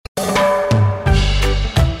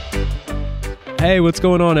Hey, what's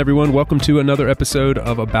going on, everyone? Welcome to another episode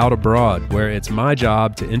of About Abroad, where it's my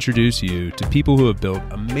job to introduce you to people who have built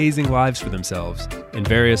amazing lives for themselves in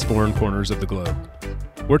various foreign corners of the globe.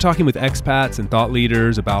 We're talking with expats and thought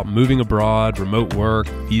leaders about moving abroad, remote work,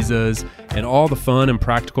 visas, and all the fun and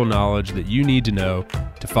practical knowledge that you need to know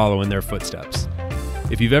to follow in their footsteps.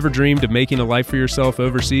 If you've ever dreamed of making a life for yourself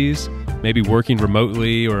overseas, maybe working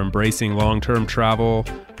remotely or embracing long-term travel,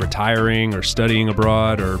 retiring or studying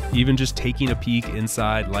abroad, or even just taking a peek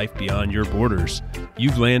inside life beyond your borders,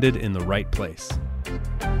 you've landed in the right place.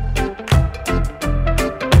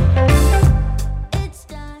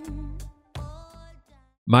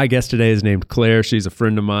 My guest today is named Claire. She's a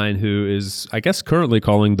friend of mine who is, I guess, currently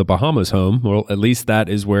calling the Bahamas home. Well, at least that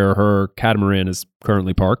is where her catamaran is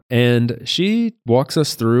currently parked. And she walks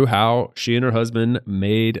us through how she and her husband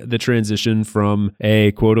made the transition from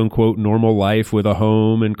a quote unquote normal life with a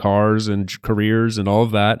home and cars and careers and all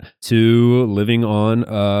of that to living on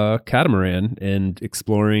a catamaran and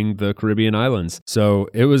exploring the Caribbean islands. So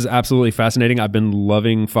it was absolutely fascinating. I've been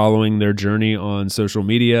loving following their journey on social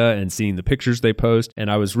media and seeing the pictures they post.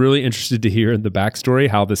 And I was really interested to hear the backstory,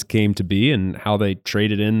 how this came to be and how they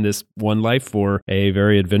traded in this one life for a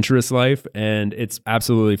very adventurous life. And it's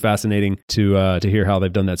absolutely fascinating to hear how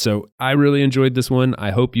they've done that. So I really enjoyed this one.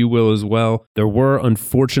 I hope you will as well. There were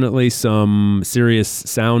unfortunately some serious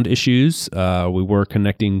sound issues. We were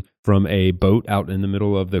connecting from a boat out in the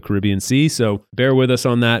middle of the Caribbean Sea. So bear with us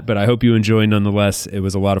on that, but I hope you enjoy nonetheless. It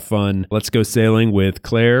was a lot of fun. Let's go sailing with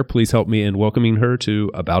Claire. Please help me in welcoming her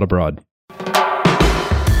to About Abroad.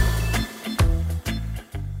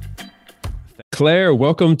 Claire,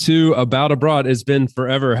 welcome to About Abroad. It's been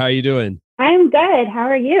forever. How are you doing? I'm good. How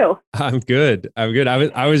are you? I'm good.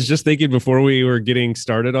 I was just thinking before we were getting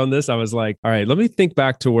started on this, I was like, all right, let me think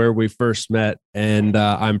back to where we first met. And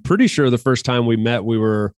I'm pretty sure the first time we met, we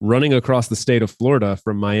were running across the state of Florida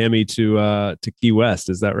from Miami to Key West.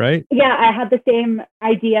 Is that right? Yeah, I had the same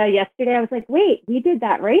idea yesterday. I was like, wait, we did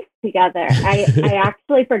that race together. I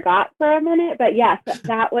actually forgot for a minute, but yes,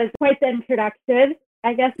 that was quite the introduction,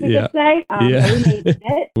 I guess we could say. Yeah. We made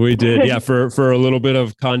it. We did. Yeah. For a little bit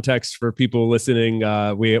of context for people listening,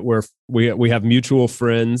 we have mutual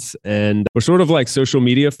friends and we're sort of like social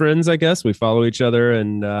media friends, I guess. We follow each other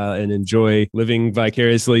and enjoy living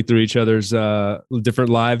vicariously through each other's different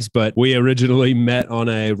lives. But we originally met on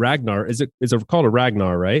a Ragnar. Is it called a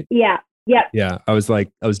Ragnar, right? Yeah. Yep. Yeah, I was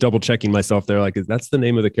double checking myself there. Like, that's the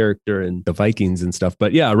name of the character in the Vikings and stuff.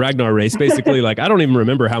 But yeah, Ragnar race, basically. Like, I don't even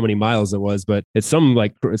remember how many miles it was, but it's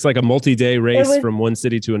like a multi-day race from one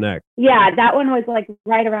city to the next. Yeah, that one was like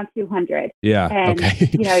right around 200. Yeah. And,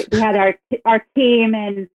 okay. We had our team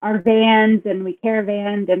and our vans, and we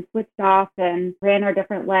caravanned and switched off and ran our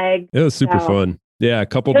different legs. It was super fun. Yeah, a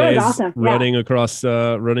couple days awesome. running across,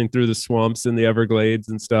 running through the swamps and the Everglades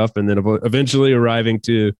and stuff, and then eventually arriving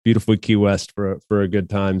to beautiful Key West for a good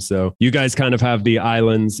time. So you guys kind of have the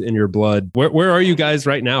islands in your blood. Where are you guys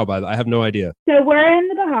right now? By the way, I have no idea. So we're in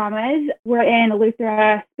the Bahamas. We're in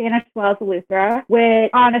Eleuthera, Spanish Wells, Eleuthera.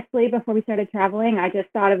 Which honestly, before we started traveling, I just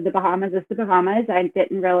thought of the Bahamas as the Bahamas. I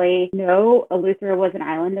didn't really know Eleuthera was an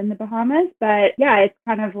island in the Bahamas, but yeah, it's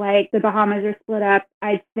kind of like the Bahamas are split up.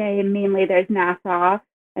 I'd say mainly there's Nassau.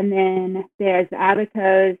 And then there's the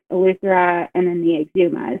Abacos, Eleuthera, and then the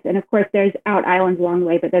Exumas. And of course, there's out islands along the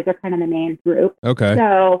way, but those are kind of the main group. Okay.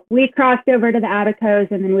 So we crossed over to the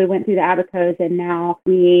Abacos, and then we went through the Abacos, and now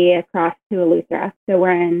we crossed to Eleuthera. So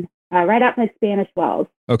we're in right outside Spanish Wells.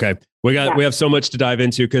 Okay. We have so much to dive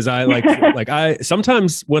into because I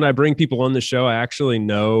sometimes when I bring people on the show, I actually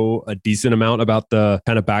know a decent amount about the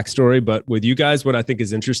kind of backstory. But with you guys, what I think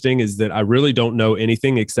is interesting is that I really don't know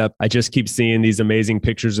anything except I just keep seeing these amazing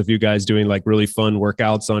pictures of you guys doing like really fun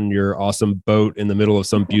workouts on your awesome boat in the middle of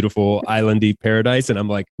some beautiful islandy paradise. And I'm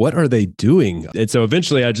like, what are they doing? And so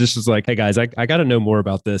eventually I just was like, hey guys, I got to know more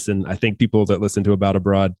about this. And I think people that listen to About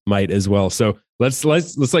Abroad might as well. So let's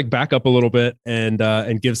like back up a little bit and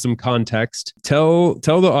give some context. Tell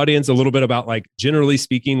the audience a little bit about like generally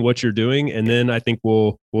speaking what you're doing, and then I think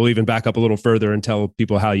we'll even back up a little further and tell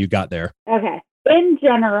people how you got there. Okay. In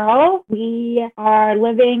general, we are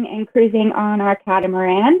living and cruising on our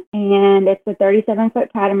catamaran, and it's a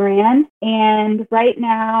 37-foot catamaran. And right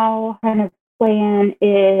now, kind of plan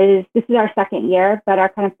is, this is our second year, but our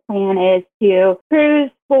kind of plan is to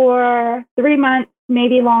cruise for 3 months,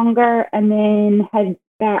 maybe longer, and then head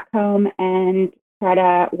back home and try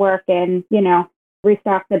to work and,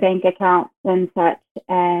 restock the bank accounts and such.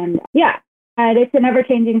 And yeah, it's an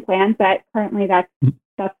ever-changing plan, but currently that's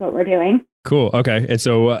what we're doing. Cool. Okay. And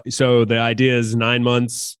so the idea is 9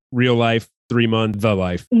 months real life, 3 month the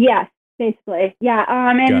life. Yes, basically. Yeah.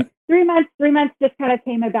 And 3 months. 3 months just kind of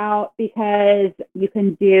came about because you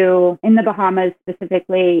can do, in the Bahamas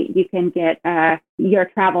specifically, you can get your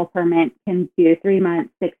travel permit can do 3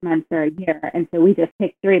 months, 6 months, or a year. And so we just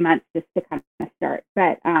picked 3 months just to kind of start.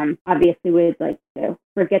 But obviously we'd like to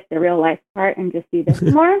forget the real life part and just do this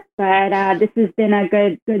more. But this has been a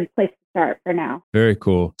good place to start for now. Very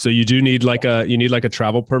cool. So you do need like a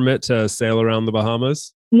travel permit to sail around the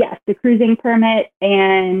Bahamas? Yes, the cruising permit,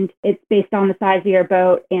 and it's based on the size of your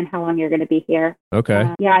boat and how long you're going to be here. Okay.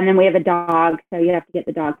 Yeah, and then we have a dog, so you have to get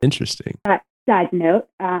the dog. Interesting. Side note,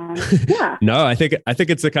 yeah. No, I think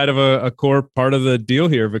it's a kind of a core part of the deal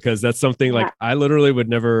here, because that's something like I literally would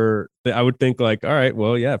never. I would think like, all right,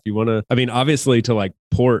 well, yeah, if you want to, I mean, obviously to like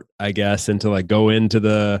port, I guess, and to like go into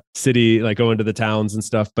the city, like go into the towns and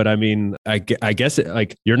stuff. But I mean, I guess it,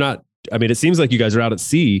 like you're not. I mean, it seems like you guys are out at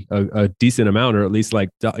sea a decent amount, or at least like,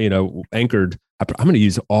 anchored. I'm going to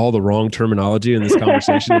use all the wrong terminology in this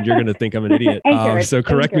conversation, and you're going to think I'm an idiot. So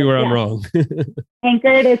correct me where I'm wrong.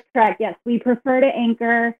 Anchored is correct. Yes, we prefer to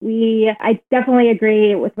anchor. I definitely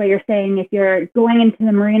agree with what you're saying. If you're going into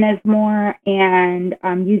the marinas more and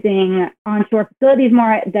using onshore facilities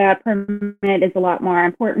more, the permit is a lot more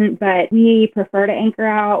important, but we prefer to anchor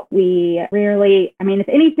out. We rarely, I mean, if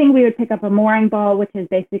anything, we would pick up a mooring ball, which is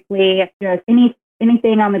basically just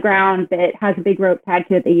anything on the ground that has a big rope tied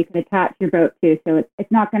to it that you can attach your boat to. So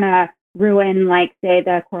it's not going to ruin, like, say,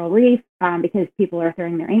 the coral reef because people are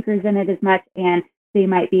throwing their anchors in it as much. And they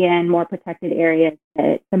might be in more protected areas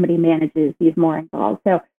that somebody manages these mooring balls.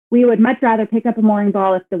 So we would much rather pick up a mooring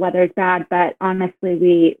ball if the weather is bad. But honestly,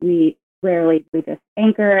 we rarely, we just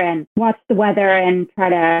anchor and watch the weather and try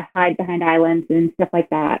to hide behind islands and stuff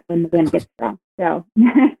like that when the wind gets strong. So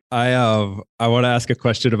I want to ask a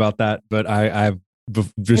question about that, but I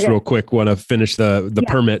just real quick want to finish the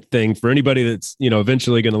permit thing for anybody that's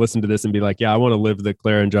eventually going to listen to this and be like, yeah, I want to live the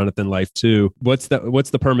Claire and Jonathan life too. What's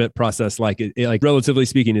the permit process like? Like, relatively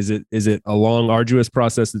speaking, is it a long, arduous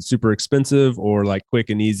process that's super expensive, or like quick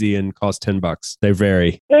and easy and cost $10? They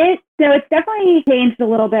vary. So it's definitely changed a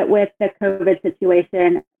little bit with the COVID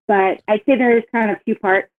situation, but I'd say there's kind of two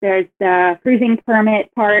parts. There's the cruising permit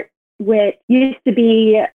part, which used to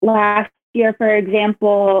be last year, for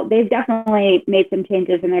example. They've definitely made some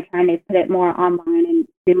changes and they're trying to put it more online and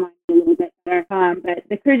streamline it a little bit better. But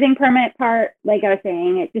the cruising permit part, like I was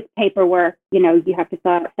saying, it's just paperwork. You have to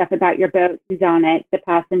fill out stuff about your boat, who's on it, the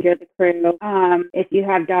passenger, the crew. If you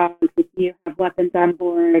have dogs, if you have weapons on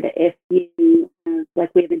board, if you have,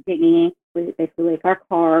 like, we have a dinghy, which is basically like our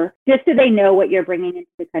car, just so they know what you're bringing into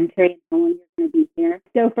the country and how long you're going to be here.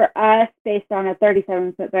 So for us, based on a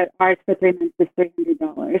 37-foot boat, ours for 3 months was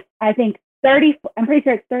 $300. I think I'm pretty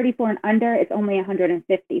sure it's 34 and under, it's only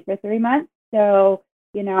 $150 for 3 months. So,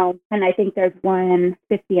 and I think there's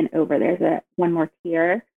 150 and over. There's one more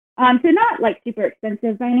tier. So not like super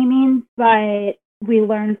expensive by any means, but we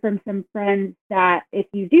learned from some friends that if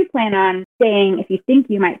you do plan on staying, if you think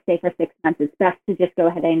you might stay for 6 months, it's best to just go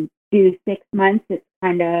ahead and do 6 months. It's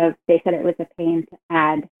kind of, they said it was a pain to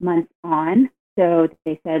add months on. So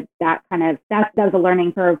they said that was a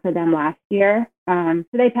learning curve for them last year. So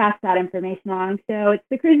they passed that information along. So it's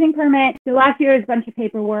the cruising permit. So last year was a bunch of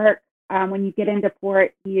paperwork. When you get into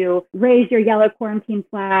port, you raise your yellow quarantine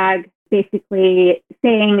flag, basically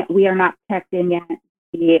saying we are not checked in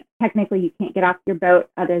yet. Technically, you can't get off your boat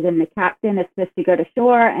other than the captain is supposed to go to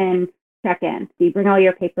shore and check in. So you bring all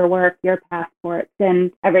your paperwork, your passports,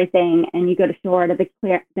 and everything, and you go to shore to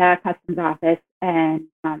the customs office and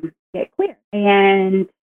get clear. And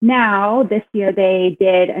now, this year, they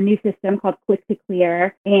did a new system called Click to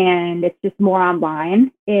Clear, and it's just more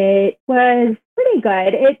online. It was pretty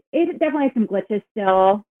good. It definitely has some glitches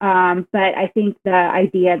still, but I think the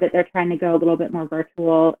idea that they're trying to go a little bit more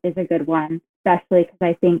virtual is a good one, especially because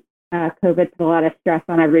I think COVID put a lot of stress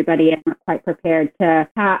on everybody and we're quite prepared to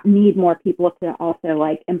need more people to also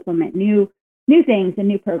like implement new things and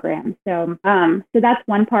new programs. So that's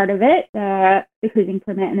one part of it, the cruising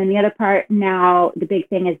permit. And then the other part now, the big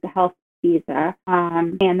thing is the health visa.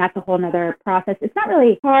 And that's a whole nother process. It's not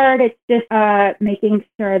really hard. It's just making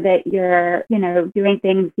sure that you're, doing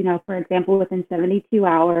things, for example, within 72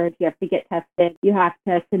 hours, you have to get tested. You have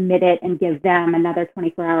to submit it and give them another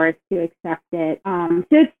 24 hours to accept it. So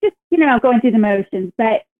it's just, going through the motions.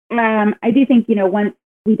 But I do think, once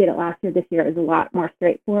we did it last year, this year is a lot more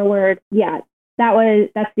straightforward. Yeah.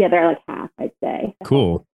 That's the other half, I'd say.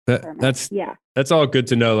 Cool. That's yeah. That's all good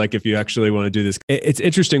to know. Like if you actually want to do this, it's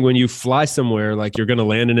interesting when you fly somewhere, like you're going to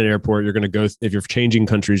land in an airport, you're going to go, if you're changing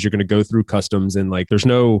countries, you're going to go through customs and like, there's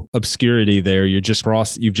no obscurity there. You've just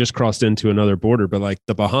crossed into another border, but like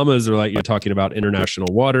the Bahamas are like, you're talking about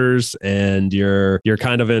international waters and you're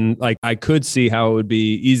kind of in like, I could see how it would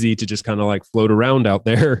be easy to just kind of like float around out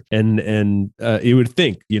there and you would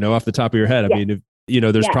think, off the top of your head, I mean,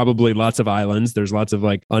 there's probably lots of islands. There's lots of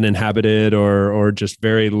like uninhabited or just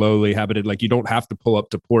very lowly habited. Like you don't have to pull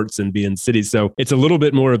up to ports and be in cities. So it's a little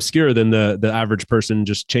bit more obscure than the average person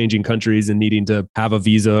just changing countries and needing to have a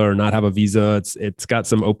visa or not have a visa. It's got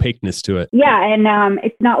some opaqueness to it. Yeah. And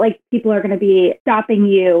it's not like people are going to be stopping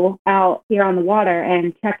you out here on the water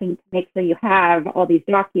and checking to make sure you have all these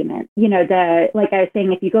documents. Like I was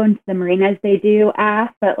saying, if you go into the marinas, they do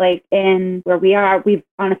ask, but like in where we are, we've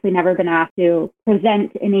honestly never been asked to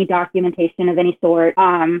present any documentation of any sort.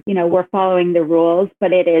 We're following the rules,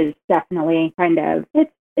 but it is definitely kind of,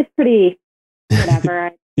 it's pretty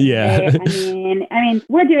whatever. Yeah. I mean,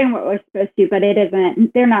 we're doing what we're supposed to, but it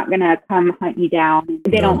isn't, they're not going to come hunt you down.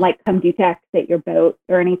 They don't like come do checks at your boat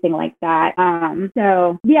or anything like that.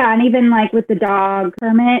 So yeah. And even like with the dog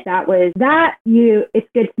permit, it's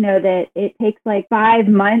good to know that it takes like 5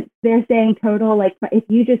 months. They're saying total, like if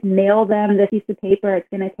you just mail them this piece of paper, it's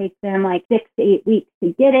going to take them like 6 to 8 weeks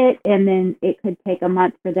to get it. And then it could take a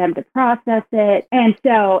month for them to process it. And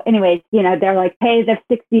so anyways, they're like, pay the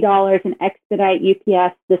 $60 and expedite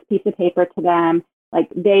UPS this piece of paper to them. Like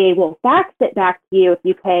they will fax it back to you if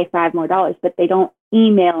you pay $5 more, but they don't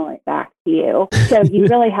email it back to you. So you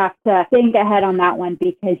really have to think ahead on that one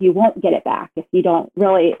because you won't get it back if you don't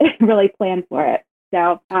really plan for it.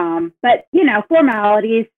 So, but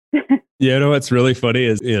formalities. What's really funny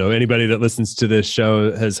is, anybody that listens to this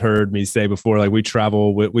show has heard me say before, like we've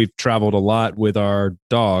traveled a lot with our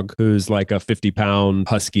dog who's like a 50-pound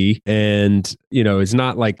husky. And, it's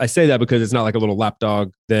not like, I say that because it's not like a little lap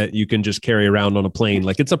dog that you can just carry around on a plane.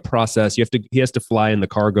 Like it's a process. He has to fly in the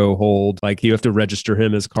cargo hold. Like you have to register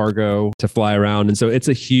him as cargo to fly around. And so it's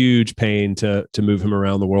a huge pain to move him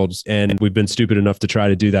around the world. And we've been stupid enough to try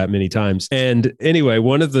to do that many times. And anyway,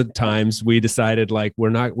 one of the times we decided like,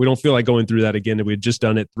 we don't feel like going through that again. And we'd just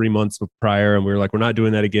done it 3 months prior. And we were like, we're not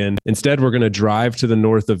doing that again. Instead, we're going to drive to the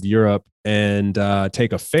north of Europe and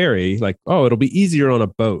take a ferry. Like, it'll be easier on a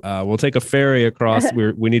boat. We'll take a ferry across.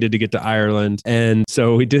 We needed to get to Ireland. And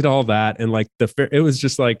so we did all that. And like it was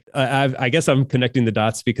just like, I guess I'm connecting the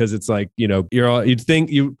dots because it's like,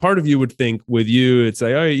 part of you would think with you, it's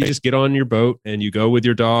like, you just get on your boat and you go with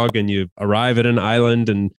your dog and you arrive at an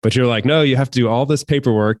island. But you're like, no, you have to do all this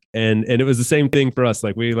paperwork. And it was the same thing for us.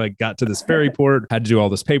 Like we like got to this ferry port, had to do all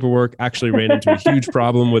this paperwork, actually ran into a huge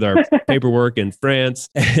problem with our paperwork in France.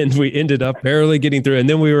 And we ended up barely getting through. And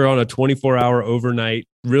then we were on a 24-hour overnight,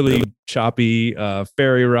 really choppy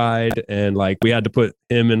ferry ride. And like we had to put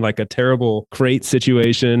him in like a terrible crate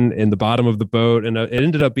situation in the bottom of the boat. And it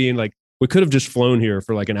ended up being like, we could have just flown here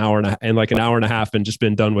for like an hour and a half and just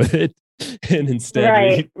been done with it. And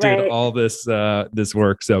instead we did all this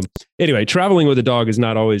work. So anyway, traveling with a dog is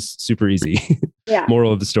not always super easy. Yeah.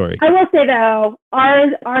 Moral of the story. I will say though,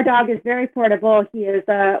 our dog is very portable. He is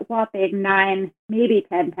a whopping 9, maybe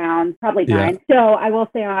 10 pounds, probably 9. Yeah. So I will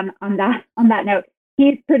say on that note,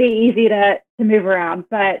 he's pretty easy to move around,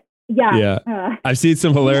 but yeah. I've seen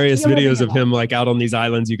some hilarious videos of him like out on these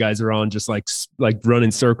islands you guys are on, just like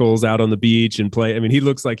running circles out on the beach and play. I mean, he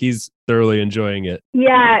looks like he's thoroughly enjoying it.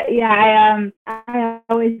 Yeah. I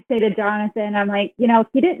always say to Jonathan, I'm like,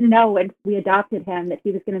 he didn't know when we adopted him that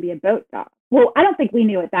he was going to be a boat dog. Well, I don't think we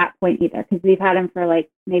knew at that point either because we've had him for like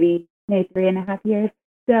maybe 3.5 years.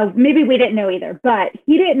 So maybe we didn't know either, but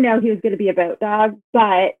he didn't know he was going to be a boat dog,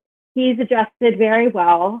 but he's adjusted very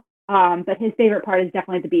well. But his favorite part is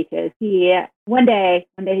definitely the beaches. One day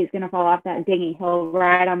he's going to fall off that dinghy. He'll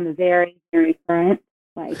ride on the very, very front,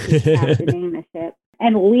 like he's captaining the ship,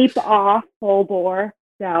 and leap off full bore.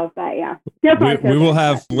 So, but yeah. We will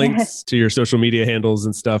have links to your social media handles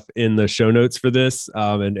and stuff in the show notes for this.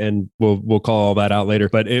 And we'll call all that out later.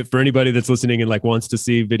 But for anybody that's listening and like wants to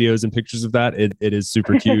see videos and pictures of that, it is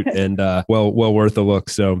super cute and well worth a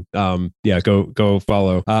look. So go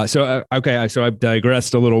follow. So I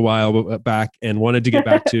digressed a little while back and wanted to get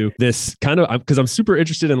back to this kind of because I'm super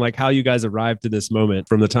interested in like how you guys arrived to this moment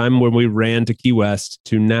from the time when we ran to Key West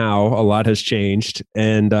to now. A lot has changed,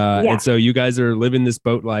 and so you guys are living this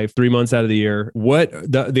boat life 3 months out of the year. What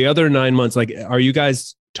the other 9 months, like, are you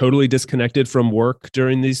guys totally disconnected from work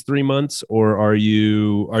during these 3 months, or are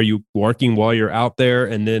you working while you're out there?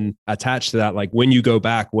 And then attached to that, like when you go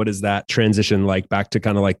back, what is that transition like back to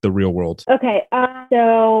kind of like the real world? Okay.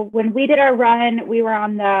 So when we did our run, we were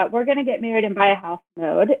on we're going to get married and buy a house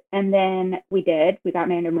mode. And then we did. We got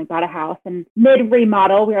married and we bought a house. And mid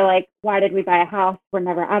remodel, we were like, why did we buy a house? We're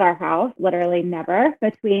never at our house, literally never,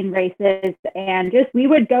 between races. And just we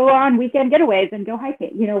would go on weekend getaways and go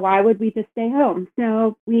hiking. Why would we just stay home?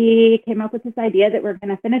 So we came up with this idea that we're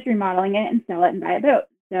going to finish remodeling it and sell it and buy a boat.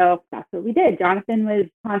 So that's what we did. Jonathan was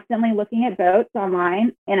constantly looking at boats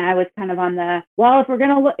online, and I was kind of on if you're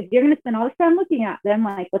going to spend all this time looking at them,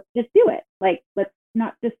 like, let's just do it. Like, let's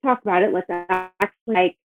not just talk about it. Let's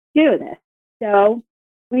actually do this. So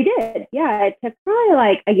we did. Yeah, it took probably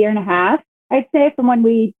like a year and a half, I'd say, from when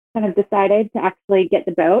we kind of decided to actually get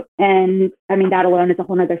the boat. And I mean, that alone is a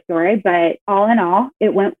whole nother story, but all in all,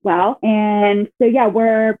 it went well. And so, yeah,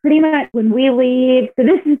 we're pretty much when we leave. So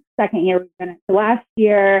this is the second year we've been at. So last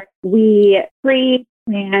year we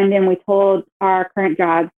pre-planned and we told our current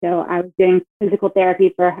job. So I was doing physical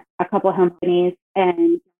therapy for a couple of home companies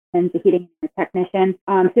and the heating technician.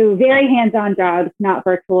 So very hands-on jobs, not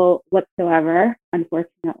virtual whatsoever,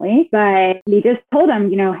 unfortunately. But we just told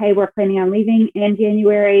them, hey, we're planning on leaving in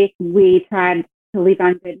January. We tried to leave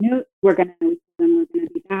on good notes. We're going to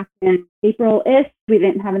be back in April-ish. We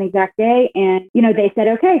didn't have an exact day. And, they said,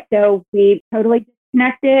 okay. So we totally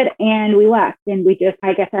disconnected and we left. And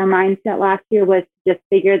I guess our mindset last year was to just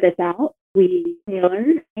figure this out. We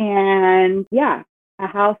tailored, and yeah, a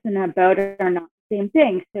house and a boat are not same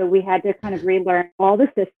thing. So we had to kind of relearn all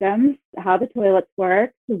the systems, how the toilets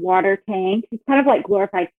work, the water tanks. It's kind of like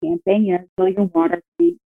glorified camping, filling a water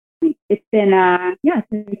tank. It's been, it's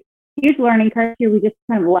a huge learning curve here. We just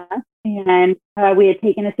kind of left, and we had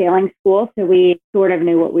taken a sailing school, so we sort of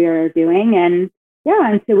knew what we were doing. And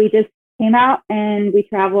so we just came out and we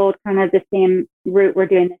traveled kind of the same route we're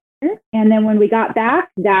doing this year. And then when we got back,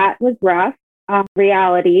 that was rough.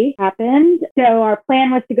 Reality happened. So our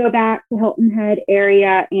plan was to go back to Hilton Head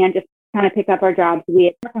area and just kind of pick up our jobs. We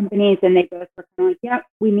had four companies and they both were kind of like, yep,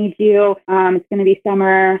 we need you. It's going to be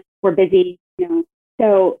summer. We're busy,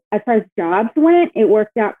 So as far as jobs went, it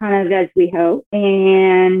worked out kind of as we hoped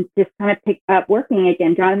and just kind of picked up working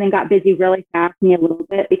again. Jonathan got busy really fast, me a little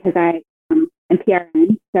bit because I am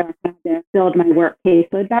PRN. So I had to build my work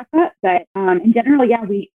caseload back up. But in general,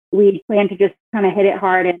 we planned to just kind of hit it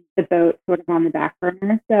hard and the boat sort of on the back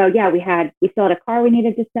burner. So yeah, we still had a car we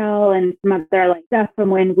needed to sell and some other stuff from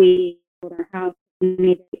when we sold our house we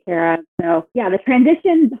needed to take care of. So yeah, the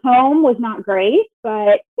transition home was not great,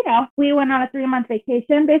 but we went on a 3-month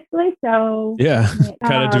vacation basically. So yeah,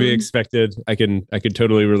 kind of to be expected. I could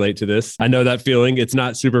totally relate to this. I know that feeling. It's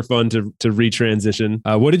not super fun to retransition.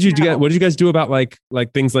 What did you get? What did you guys do about like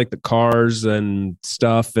things like the cars and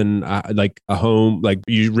stuff and like a home? Like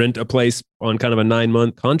you rent a place on kind of a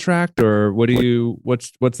 9-month contract, or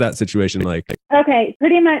what's that situation like? Okay,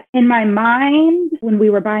 pretty much in my mind when we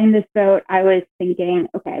were buying this boat, I was thinking,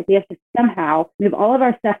 okay, we have to somehow move all of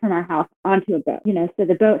our stuff from our house onto a boat. So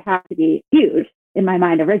the boat had to be huge in my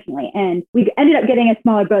mind originally. And we ended up getting a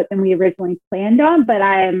smaller boat than we originally planned on, but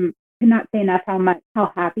I cannot say enough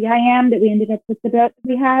how happy I am that we ended up with the boat that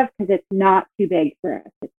we have, because it's not too big for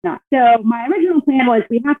us. It's not. So my original plan was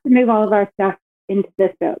we have to move all of our stuff into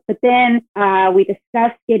this boat. But then we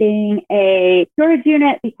discussed getting a storage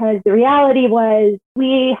unit because the reality was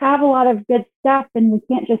we have a lot of good stuff and we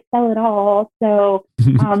can't just sell it all. So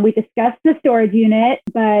we discussed the storage unit,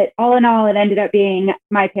 but all in all, it ended up being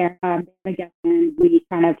my parents, and we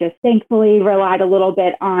kind of just thankfully relied a little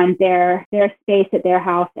bit on their space at their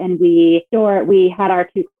house, and we had our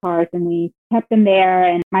 2 cars and we kept them there.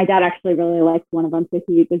 And my dad actually really liked one of them, so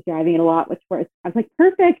he was driving it a lot, I was like,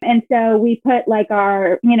 perfect. And so we put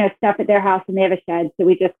our stuff at their house, and they have a shed, so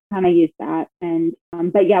we just kind of used that. And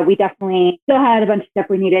but yeah, we definitely still had a bunch of stuff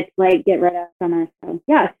we needed to get rid of summer. So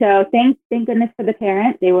yeah, so thank goodness for the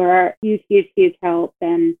parents. They were huge help,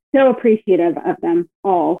 and so appreciative of them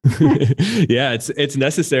all. Yeah, it's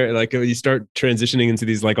necessary. Like when you start transitioning into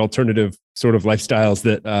these alternative sort of lifestyles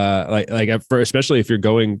that especially if you're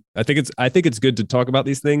going, I think it's good to talk about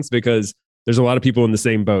these things because there's a lot of people in the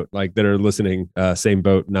same boat, that are listening, same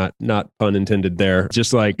boat, not pun intended there.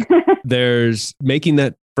 Just there's making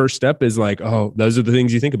that first step is like, oh, those are the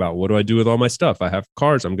things you think about. What do I do with all my stuff? I have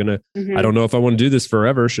cars. I don't know if I want to do this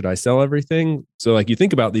forever. Should I sell everything? So like you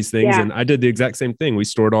think about these things, and I did the exact same thing. We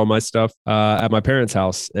stored all my stuff at my parents'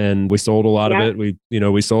 house, and we sold a lot of it.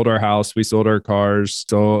 We sold our house, we sold our cars.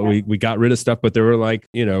 So we got rid of stuff, but there were like,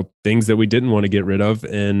 things that we didn't want to get rid of.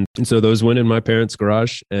 And so those went in my parents'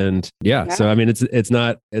 garage. And so, I mean, it's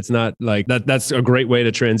not like that. That's a great way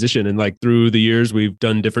to transition. And like through the years, we've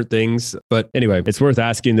done different things. But anyway, it's worth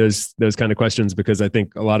asking those kind of questions, because I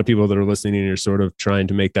think a lot of people that are listening are sort of trying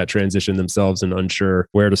to make that transition themselves and unsure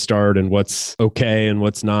where to start and what's okay and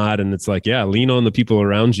what's not. And it's like, lean on the people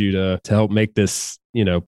around you to help make this,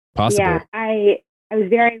 possible. Yeah, I was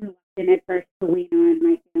very reluctant at first to lean on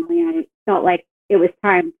my family. I felt like it was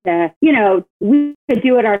time to, we could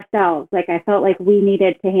do it ourselves. Like I felt like we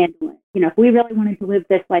needed to handle it. If we really wanted to live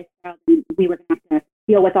this lifestyle, then we were going to have to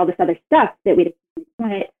deal with all this other stuff that we didn't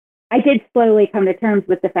want. I did slowly come to terms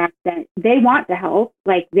with the fact that they want to help.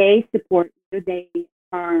 Like they support you. They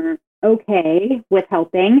are okay with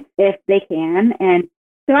helping if they can. And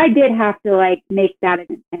so I did have to like make that,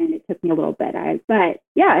 and it took me a little bit. But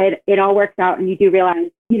it all works out, and you do realize,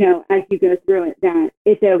 as you go through it, that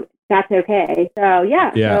that's okay. So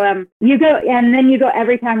so you go, and then you go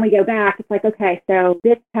every time we go back. It's like, okay, so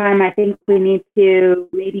this time I think we need to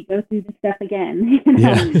maybe go through this stuff again.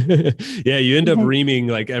 Yeah, you end up reaming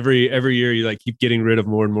like every year. You like keep getting rid of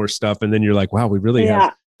more and more stuff, and then you're like, wow, we really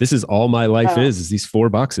have. This is all my life is these 4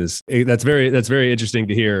 boxes. That's very interesting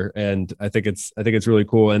to hear. And I think it's really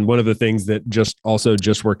cool. And one of the things that just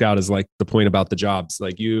worked out is like the point about the jobs.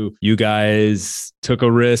 Like you guys took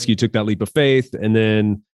a risk, you took that leap of faith, and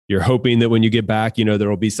then you're hoping that when you get back, there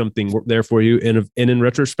will be something there for you. And in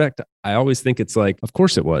retrospect, I always think it's like, of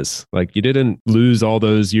course it was. Like you didn't lose all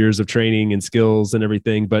those years of training and skills and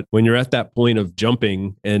everything. But when you're at that point of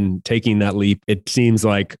jumping and taking that leap, it seems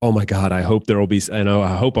like, oh my God, I hope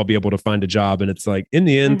I hope I'll be able to find a job. And it's like, in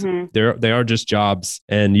the end, they are just jobs.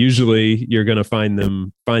 And usually you're going to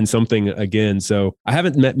find something again. So I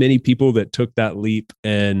haven't met many people that took that leap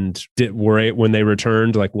and when they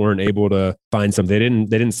returned, like weren't able to find something.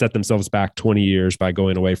 They didn't set themselves back 20 years by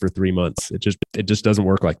going away for 3 months. It just doesn't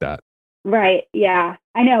work like that. Right. Yeah,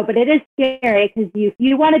 I know, but it is scary because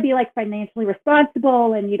you want to be like financially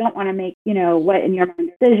responsible, and you don't want to make, what in your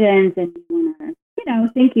mind decisions, and you want to,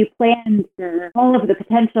 think you planned for all of the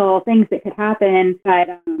potential things that could happen.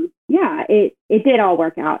 But it did all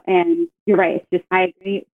work out. And you're right. It's just, I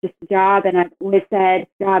agree. It's just a job. And I've always said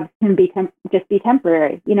jobs can be just be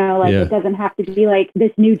temporary. It doesn't have to be like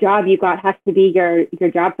this new job you got has to be your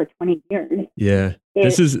job for 20 years. Yeah.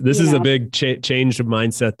 This is a big change of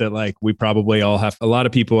mindset that like we probably all have. A lot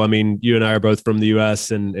of people, I mean, you and I are both from the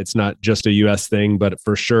US, and it's not just a US thing, but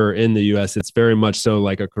for sure in the US, it's very much so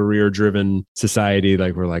like a career driven society.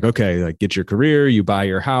 Like we're like, okay, like get your career, you buy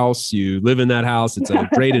your house, you live in that house. It's a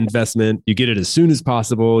great investment. You get it as soon as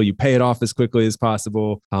possible. You pay it off as quickly as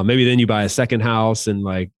possible. Maybe then you buy a second house, and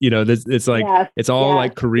like, it's like, it's all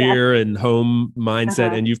like career and home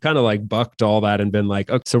mindset. And you've kind of like bucked all that and been like,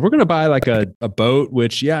 okay, so we're going to buy like a boat,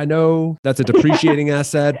 which I know that's a depreciating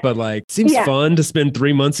asset, but like it seems fun to spend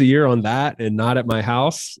 3 months a year on that and not at my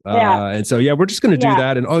house. And so, we're just going to do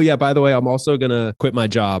that. And by the way, I'm also going to quit my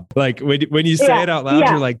job. Like when you say it out loud,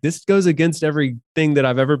 you're like, this goes against everything that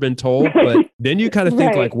I've ever been told. But then you kind of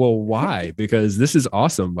think like, well, why? Because this is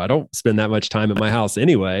awesome. I don't spend that much time at my house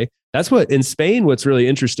anyway. That's what in Spain, what's really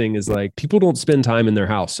interesting is like people don't spend time in their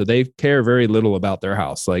house. So they care very little about their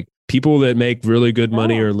house. Like people that make really good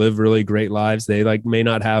money or live really great lives, they like may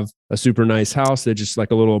not have a super nice house. They're just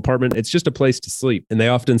like a little apartment. It's just a place to sleep. And they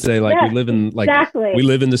often say like, we live in like, we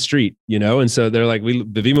live in the street, And so they're like,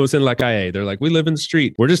 vivimos en la calle. They're like, we live in the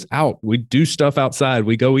street. We're just out. We do stuff outside.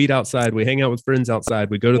 We go eat outside. We hang out with friends outside.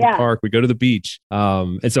 We go to the park. We go to the beach.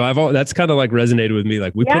 And so that's kind of like resonated with me.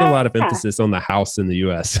 Like we put a lot of emphasis on the house in the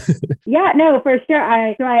US. No, for sure.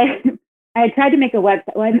 I tried to make a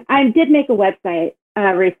website. Well, I did make a website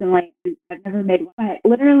recently. I've never made one, but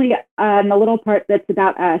literally the little part that's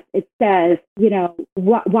about us, it says,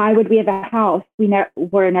 why would we have a house?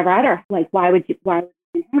 We're never at our, like, why would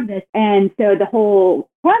we have this? And so the whole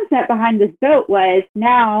concept behind this boat was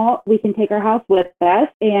now we can take our house with us.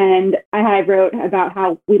 And I wrote about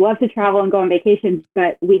how we love to travel and go on vacations,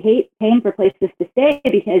 but we hate paying for places to stay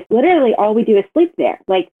because literally all we do is sleep there.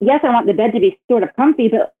 Like, yes, I want the bed to be sort of comfy,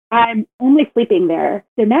 but I'm only sleeping there.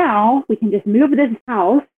 So now we can just move this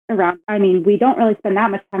house around. I mean, we don't really spend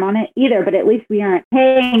that much time on it either, but at least we aren't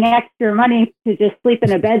paying extra money to just sleep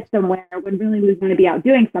in a bed somewhere when really we want to be out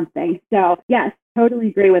doing something. So yes, totally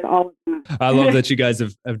agree with all of that. I love that you guys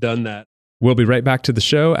have done that. We'll be right back to the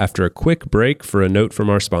show after a quick break for a note from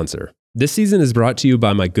our sponsor. This season is brought to you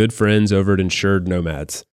by my good friends over at Insured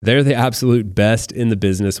Nomads. They're the absolute best in the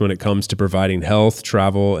business when it comes to providing health,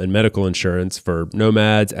 travel, and medical insurance for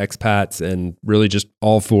nomads, expats, and really just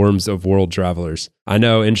all forms of world travelers. I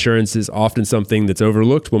know insurance is often something that's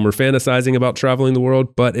overlooked when we're fantasizing about traveling the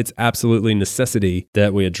world, but it's absolutely necessity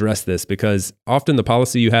that we address this because often the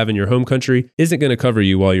policy you have in your home country isn't going to cover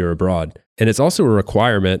you while you're abroad. And it's also a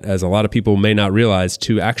requirement, as a lot of people may not realize,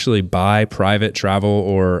 to actually buy private travel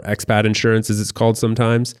or expat insurance, as it's called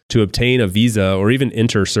sometimes, to obtain a visa or even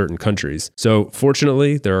enter certain countries. So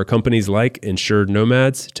fortunately, there are companies like Insured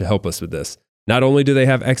Nomads to help us with this. Not only do they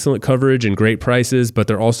have excellent coverage and great prices, but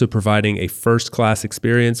they're also providing a first-class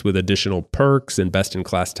experience with additional perks and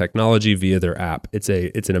best-in-class technology via their app. It's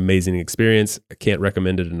an amazing experience. I can't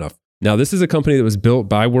recommend it enough. Now, this is a company that was built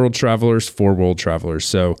by world travelers for world travelers.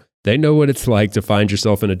 So they know what it's like to find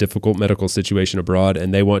yourself in a difficult medical situation abroad,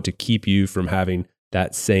 and they want to keep you from having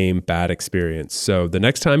that same bad experience. So the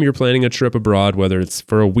next time you're planning a trip abroad, whether it's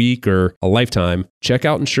for a week or a lifetime, check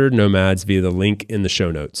out Insured Nomads via the link in the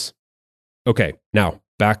show notes. Okay, now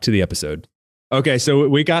back to the episode. Okay, so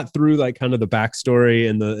we got through like kind of the backstory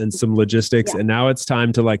and some logistics, and now it's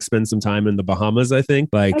time to like spend some time in the Bahamas, I think,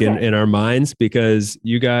 like in our minds, because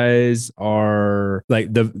you guys are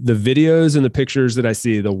like the videos and the pictures that I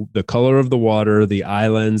see, the color of the water, the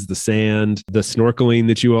islands, the sand, the snorkeling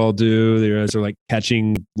that you all do. You guys are like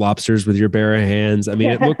catching lobsters with your bare hands. I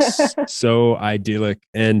mean, it looks so idyllic.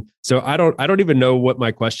 And so I don't even know what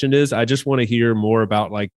my question is. I just want to hear more about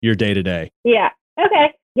like your day to day. Yeah.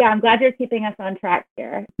 Okay. Yeah, I'm glad you're keeping us on track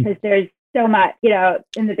here because there's so much,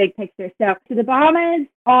 in the big picture. So the Bahamas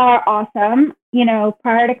are awesome.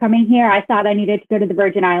 Prior to coming here, I thought I needed to go to the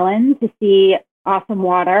Virgin Islands to see awesome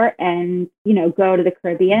water and, go to the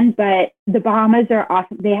Caribbean. But the Bahamas are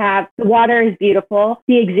awesome. The water is beautiful.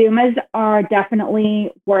 The Exumas are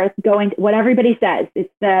definitely worth going to, what everybody says. It's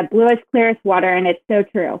the bluest, clearest water, and it's so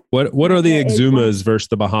true. What are the Exumas versus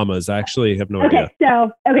the Bahamas? I actually have no idea.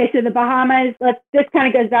 So the Bahamas, this kind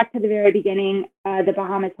of goes back to the very beginning. The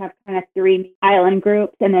Bahamas have kind of three island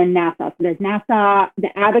groups, and then Nassau. So there's Nassau, the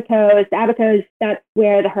Abacos. The Abacos, that's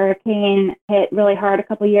where the hurricane hit really hard a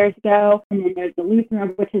couple years ago. And then there's the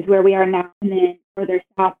Luther, which is where we are now. And then further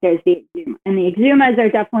south, there's the Exuma. And the Exumas are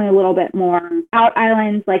definitely a little bit more out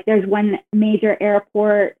islands. Like there's one major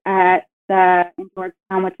airport in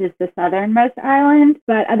Georgetown, which is the southernmost island.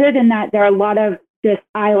 But other than that, there are a lot of just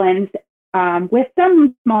islands with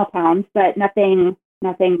some small towns, but nothing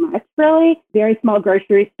much really. Very small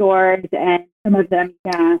grocery stores, and some of them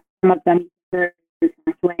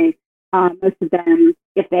most of them,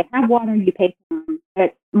 if they have water, you pay for them.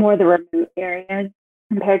 It's more the remote areas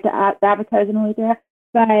compared to the Abacos and Eleuthera,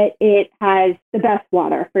 but it has the best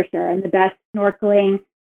water for sure and the best snorkeling.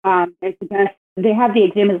 There's the best. They have the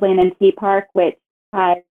Exumas Land and Sea Park, which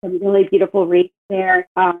has some really beautiful reefs there.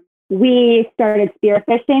 We started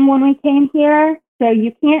spearfishing when we came here. So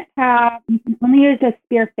you can only use a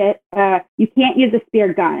spear fit. You can't use a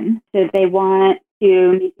spear gun. So they want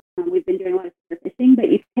to make we've been doing a lot of spear fishing,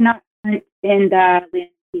 but you cannot hunt in the land and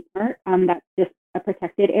sea park. That's just a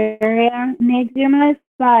protected area in the Exumas.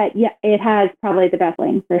 But yeah, it has probably the best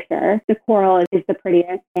lane for sure. The coral is the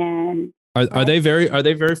prettiest. And are they very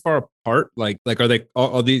far apart? Like are they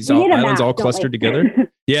all these islands all clustered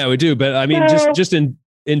together? Yeah, we do. But I mean, just in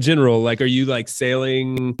general, like, are you like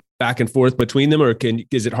sailing back and forth between them, or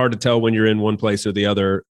is it hard to tell when you're in one place or the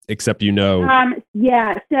other, except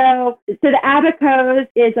Yeah. So the Abacos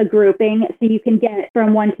is a grouping, so you can get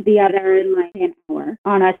from one to the other in like an hour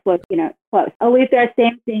on a slope, close. Eleuthera,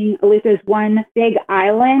 same thing. Eleuthera is one big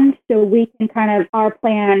island, so we can our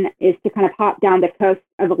plan is to kind of hop down the coast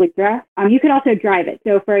of Eleuthera. You can also drive it.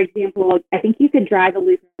 So for example, I think you could drive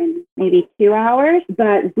Eleuthera in maybe 2 hours,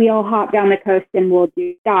 but we'll hop down the coast and we'll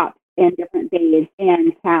do stops in different bays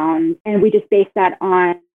and towns, and we just base that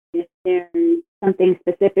on if there's something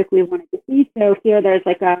specific we wanted to see. So here there's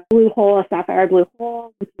like a blue hole, a sapphire blue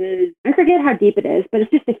hole, which is, I forget how deep it is, but it's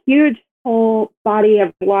just a huge whole body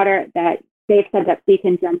of water that they've set up so you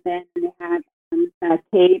can jump in. And they have a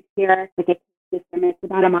cave here, like a cave system. It's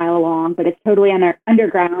about a mile long, but it's totally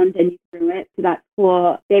underground and you through it. So that's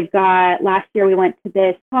cool. They've got, last year we went to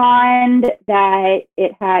this pond that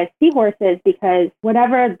it has seahorses because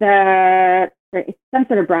it's some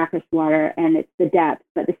sort of brackish water and it's the depth,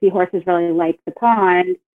 but the seahorses really like the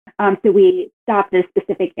pond. So we stopped at a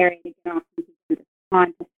specific area to get off into the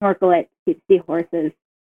pond to snorkel it to see the seahorses.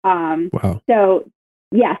 Wow. So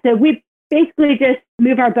we basically just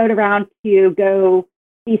move our boat around to go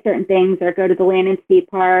see certain things or go to the land and sea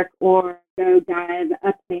park or go dive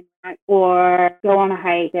a plane wreck or go on a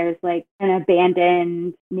hike. There's like an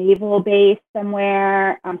abandoned naval base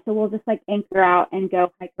somewhere. So we'll just like anchor out and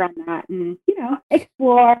go hike around that and,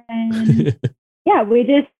 explore and yeah, we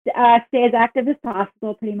just stay as active as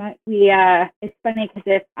possible, pretty much. It's funny because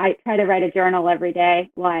if I try to write a journal every day,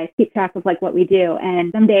 well, I keep track of like what we do.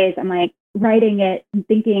 And some days I'm like writing it and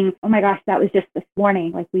thinking, oh my gosh, that was just this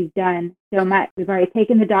morning. Like we've done so much. We've already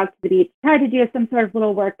taken the dog to the beach, tried to do some sort of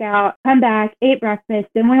little workout, come back, ate breakfast,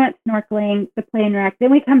 then we went snorkeling, the plane wreck,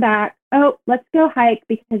 then we come back. Oh, let's go hike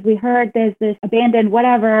because we heard there's this abandoned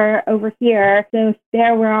whatever over here. So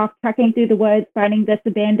there we're off trekking through the woods, finding this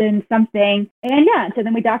abandoned something. And yeah, so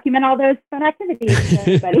then we document all those fun activities for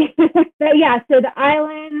everybody. But yeah, so the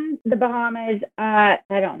islands, the Bahamas, I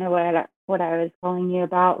don't know what I was calling you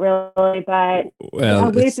about really, but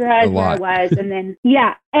Eleuthera is where I was. And then,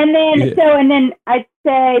 yeah. And then I'd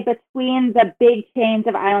say between the big chains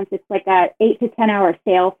of islands, it's like a 8 to 10 hour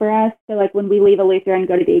sail for us. So like when we leave Eleuthera and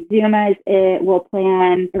go to the Exumas, it will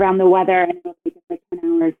plan around the weather and it'll take us like 10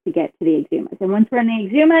 hours to get to the Exumas. And once we're in the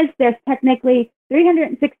Exumas, there's technically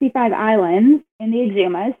 365 islands in the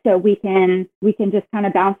Exumas, so we can just kind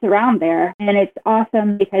of bounce around there. And it's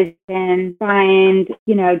awesome because you can find,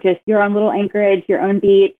 just your own little anchorage, your own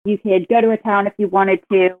beach. You could go to a town if you wanted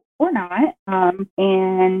to or not.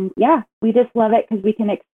 And yeah, we just love it because we can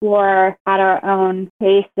explore at our own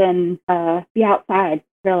pace and be outside.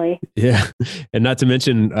 Really. Yeah. And not to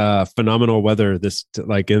mention phenomenal weather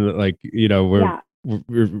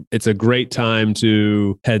it's a great time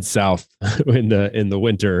to head south in the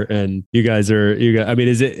winter, and I mean,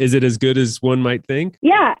 is it as good as one might think?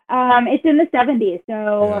 Yeah, it's in the 70s,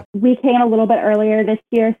 so we came a little bit earlier this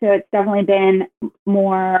year, so it's definitely been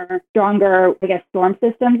more stronger, I guess, storm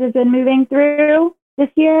systems has been moving through this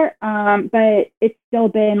year, but it's still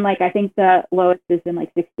been like, I think the lowest has been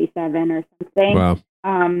like 67 or something. Wow.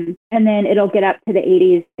 And then it'll get up to the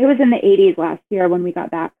 80s. It was in the 80s last year when we got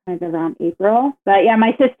back kind of around April. But yeah,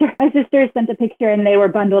 my sister sent a picture and they were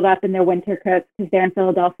bundled up in their winter coats because they're in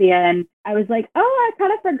Philadelphia. And I was like, oh, I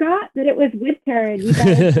kind of forgot that it was winter and you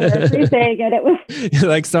guys were freezing. And it was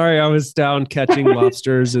like, sorry, I was down catching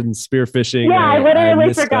lobsters and spearfishing. Yeah, I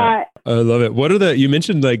literally forgot. I love it. You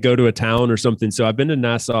mentioned like go to a town or something. So I've been to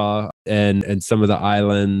Nassau and some of the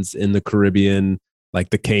islands in the Caribbean, like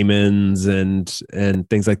the Caymans and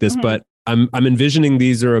things like this. Mm-hmm. But I'm envisioning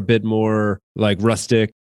these are a bit more like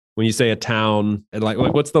rustic. When you say a town, and like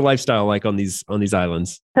what's the lifestyle like on these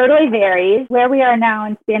islands? Totally varies. Where we are now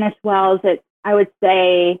in Spanish Wells, it's, I would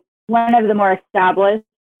say, one of the more established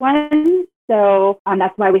ones. So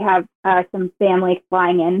that's why we have some family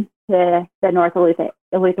flying in to the North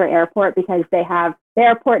Eleuthera Airport because they have the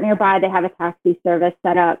airport nearby. They have a taxi service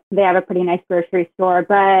set up. They have a pretty nice grocery store.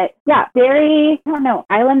 But yeah, very, I don't know,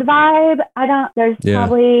 island vibe. There's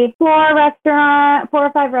probably 4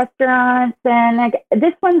 or 5 restaurants. And like,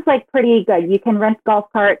 this one's like pretty good. You can rent golf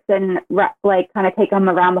carts and like kind of take them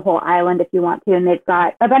around the whole island if you want to. And they've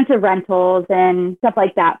got a bunch of rentals and stuff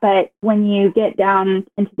like that. But when you get down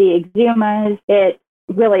into the Exumas, it's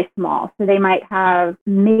really small. So they might have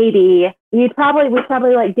we'd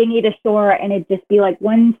probably like dinghy to shore and it'd just be like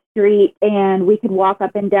one street and we could walk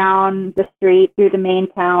up and down the street through the main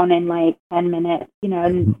town in like 10 minutes,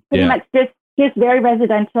 and pretty much just very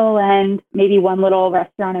residential and maybe one little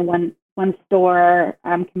restaurant and one store,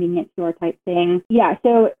 convenience store type thing. Yeah.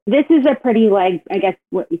 So this is a pretty, like, I guess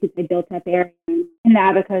what you could say built up area. In the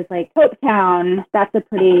Abacos, like Hope Town, that's a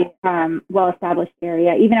pretty well-established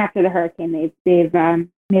area. Even after the hurricane, they've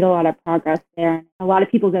made a lot of progress there. A lot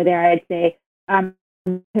of people go there, I'd say,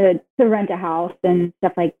 to rent a house and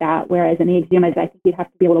stuff like that. Whereas in the Exumas, I think you'd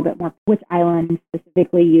have to be a little bit more which island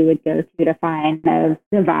specifically you would go to find the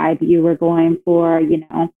vibe you were going for,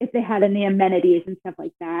 if they had any amenities and stuff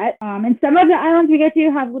like that. And some of the islands we go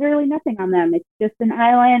to have literally nothing on them. It's just an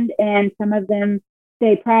island, and some of them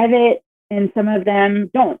stay private and some of them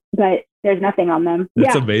don't, but there's nothing on them.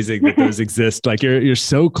 That's amazing that those exist. Like you're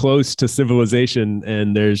so close to civilization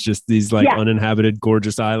and there's just these like uninhabited,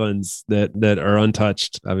 gorgeous islands that are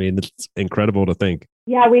untouched. I mean, it's incredible to think.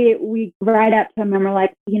 Yeah, we ride up to them and we're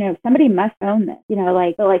like, somebody must own this,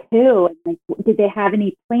 like who? And like, did they have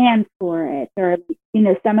any plans for it? Or,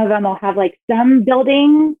 some of them will have like some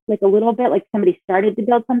building, like a little bit, like somebody started to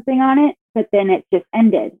build something on it, but then it just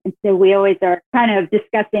ended. And so we always are kind of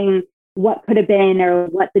discussing what could have been or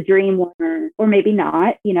what the dream was, or maybe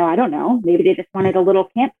not, I don't know. Maybe they just wanted a little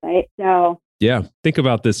campsite. So yeah, think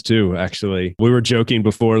about this too, actually. We were joking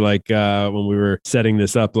before, like when we were setting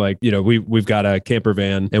this up, like, we've got a camper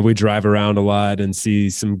van and we drive around a lot and see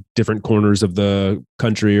some different corners of the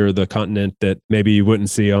country or the continent that maybe you wouldn't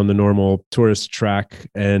see on the normal tourist track.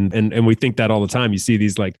 And we think that all the time. You see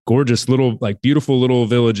these like gorgeous little, like beautiful little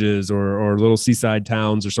villages or little seaside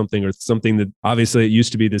towns or something that obviously it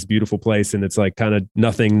used to be this beautiful place and it's like kind of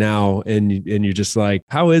nothing now. And you're just like,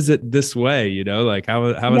 how is it this way? You know, like how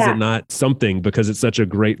is it not something, because it's such a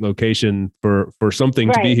great location for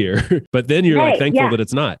something to be here. But then you're like thankful that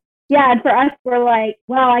it's not. Yeah. And for us, we're like,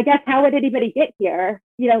 well, I guess how would anybody get here?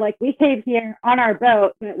 You know, like we came here on our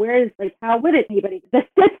boat, but how would anybody? The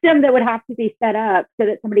system that would have to be set up so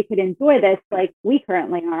that somebody could enjoy this, like we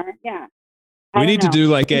currently are. Yeah. We need to do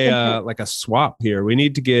like a swap here. We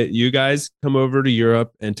need to get you guys come over to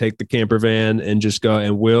Europe and take the camper van and just go,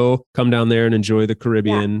 and we'll come down there and enjoy the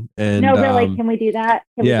Caribbean. Yeah. And no, really, can we do that?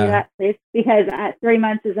 Can we do that, please? Because 3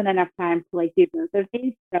 months isn't enough time to like do both of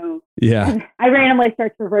these. So yeah, I randomly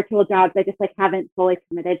search for virtual jobs. I just like haven't fully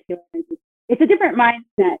committed to it. It's a different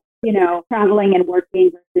mindset, you know, traveling and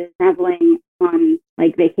working versus traveling on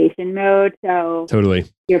like vacation mode. So totally,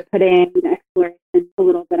 you're putting the exploration a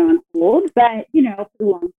little bit on hold, but you know, for the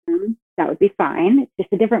long term, that would be fine. It's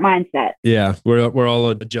just a different mindset. Yeah, we're all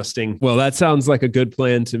adjusting. Well, that sounds like a good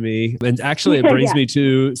plan to me. And actually, it brings me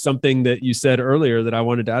to something that you said earlier that I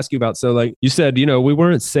wanted to ask you about. So, like you said, you know, we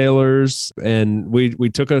weren't sailors, and we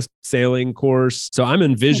took a sailing course. So I'm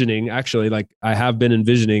envisioning, actually, like I have been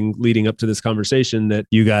envisioning leading up to this conversation, that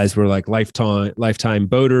you guys were like lifetime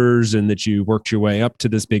boaters, and that you worked your way up to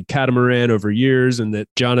this big catamaran over years, and that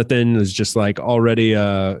Jonathan is just like already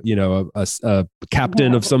a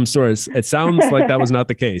captain of some sort. It sounds like that was not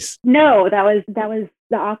the case. No, that was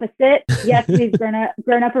the opposite. Yes, we've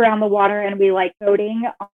grown up around the water, and we like boating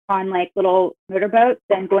on like little motorboats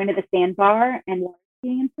and going to the sandbar and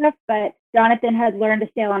skiing and stuff. But Jonathan had learned to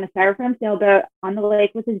sail on a styrofoam sailboat on the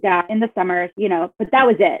lake with his dad in the summers, you know, but that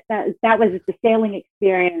was it. That was the sailing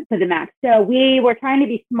experience to the max. So we were trying to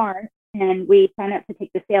be smart, and we signed up to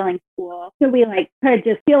take the sailing school. So we like could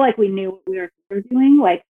just feel like we knew what we were doing,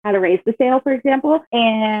 like how to raise the sail, for example.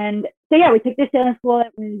 And so, yeah, we took the sailing school.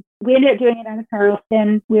 We ended up doing it out of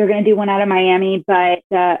Charleston. We were going to do one out of Miami, but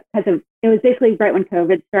it was basically right when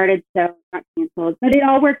COVID started, so it got canceled. But it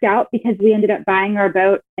all worked out because we ended up buying our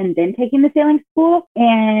boat and then taking the sailing school.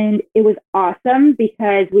 And it was awesome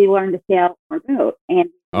because we learned to sail our boat and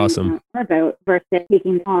our boat versus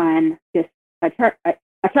taking on just a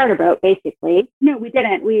charter boat, basically. No, we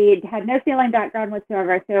didn't. We had no sailing background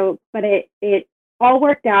whatsoever. So, but it all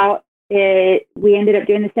worked out. We ended up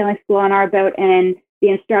doing the sailing school on our boat, and the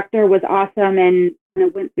instructor was awesome and kind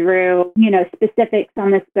of went through, you know, specifics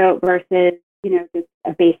on this boat versus, you know, just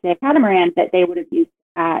a basic catamaran that they would have used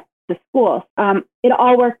at the school. It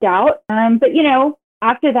all worked out. But, you know,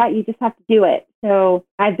 after that, you just have to do it. So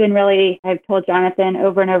I've told Jonathan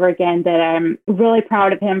over and over again that I'm really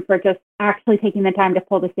proud of him for just actually taking the time to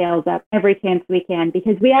pull the sails up every chance we can,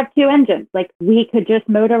 because we have 2 engines. Like we could just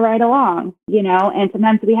motor right along, you know, and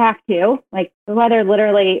sometimes we have to. Like the weather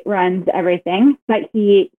literally runs everything. But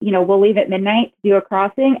we'll leave at midnight to do a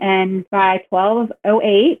crossing, and by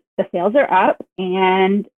 12:08, the sails are up,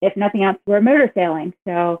 and if nothing else, we're motor sailing.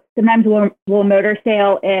 So sometimes we'll motor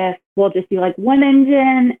sail if we'll just do like one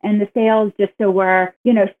engine and the sails, just so we're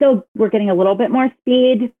getting a little bit more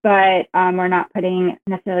speed, but we're not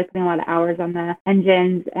necessarily putting a lot of hours on the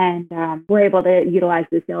engines, and we're able to utilize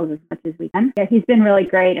the sails as much as we can. Yeah, he's been really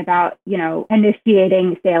great about, you know,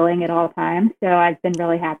 initiating sailing at all times. So I've been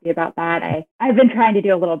really happy about that. I've been trying to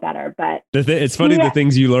do a little better, but it's funny the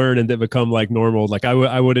things you learn and that become like normal. Like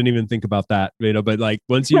I wouldn't even think about that, you know, but like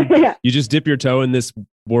once you you just dip your toe in this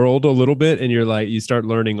world a little bit, and you're like, you start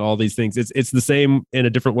learning all these things. It's the same in a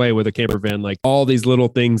different way with a camper van. Like all these little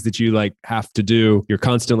things that you like have to do. You're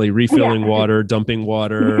constantly refilling water, dumping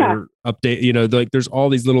water, update, you know, like there's all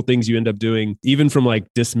these little things you end up doing, even from like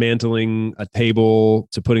dismantling a table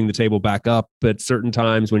to putting the table back up at certain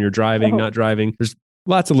times when you're driving, not driving. There's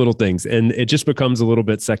lots of little things, and it just becomes a little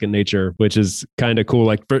bit second nature, which is kind of cool.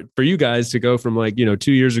 Like for you guys to go from like, you know,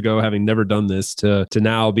 2 years ago having never done this to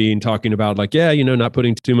now talking about like, yeah, you know, not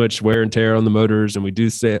putting too much wear and tear on the motors, and we do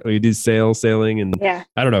sailing, and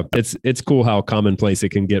I don't know, it's cool how commonplace it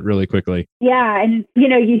can get really quickly. Yeah, and you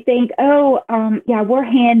know, you think, we're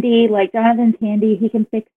handy. Like Jonathan's handy. He can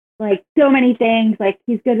fix like so many things. Like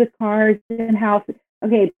he's good with cars and houses.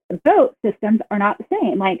 Okay, boat systems are not the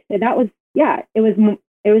same. Like so that was. Yeah, it was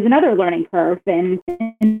another learning curve, and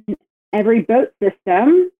every boat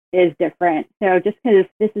system is different. So just because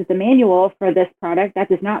this is the manual for this product, that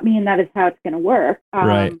does not mean that is how it's going to work.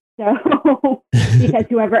 Right. So because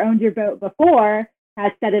whoever owned your boat before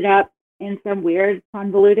has set it up in some weird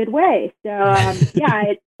convoluted way. So it's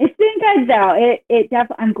been good though. It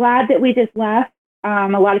definitely. I'm glad that we just left A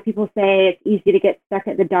lot of people say it's easy to get stuck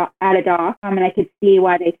at a dock, and I could see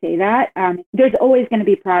why they say that. There's always going to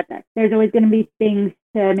be projects. There's always going to be things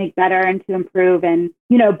to make better and to improve, and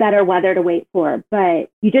better weather to wait for. But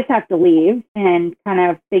you just have to leave and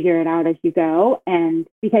kind of figure it out as you go. And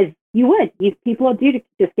because people do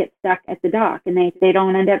just get stuck at the dock, and they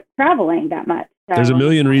don't end up traveling that much. So, there's a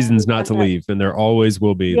million reasons not to leave, and there always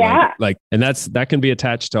will be. Yeah. And that can be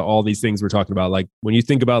attached to all these things we're talking about. Like when you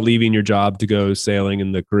think about leaving your job to go sailing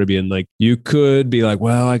in the Caribbean, like you could be like,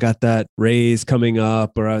 well, I got that raise coming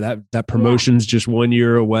up, or that promotion's just 1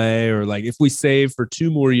 year away, or like if we save for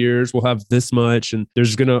 2 more years, we'll have this much. And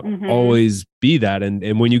there's going to always be that.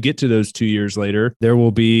 And when you get to those 2 years later, there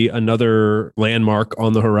will be another landmark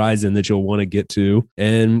on the horizon that you'll want to get to.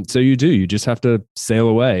 And so you just have to sail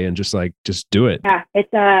away and just do it.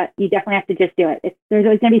 Yeah, you definitely have to just do it. There's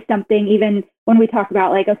always going to be something, even when we talk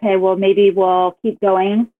about like, okay, well, maybe we'll keep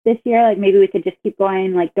going this year. Like maybe we could just keep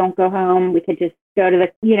going, like don't go home. We could just go to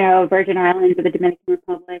the, Virgin Islands or the Dominican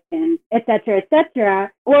Republic and et cetera, et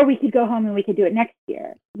cetera. Or we could go home and we could do it next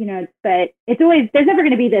year, but it's always, there's never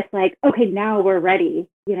going to be this like, okay, now we're ready.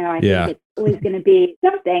 I think it's always going to be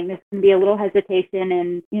something. There's going to be a little hesitation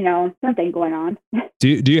and, something going on.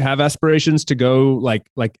 Do you have aspirations to go like,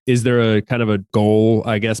 is there a kind of a goal,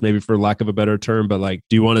 I guess, maybe for lack of a better term, but like,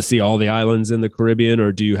 do you want to see all the islands in the Caribbean,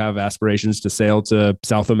 or do you have aspirations to sail to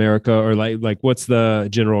South America, or like what's the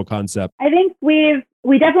general concept? I think we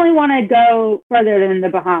definitely want to go further than the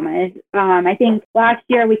Bahamas. I think last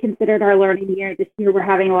year we considered our learning year. This year we're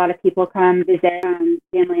having a lot of people come visit,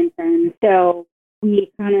 family and friends. So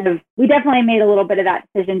we definitely made a little bit of that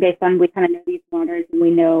decision based on we kind of know these waters, and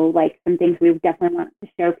we know like some things we definitely want to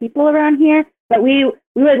show people around here. But we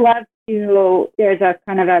would love to, there's a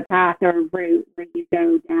kind of a path or a route where you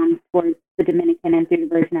go down towards the Dominican and through the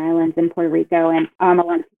Virgin Islands and Puerto Rico. And a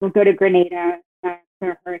lot of people go to Grenada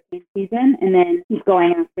for hurricane season, and then keep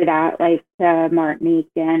going after that, like to Martinique.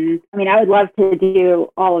 And I would love to do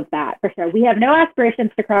all of that for sure. We have no aspirations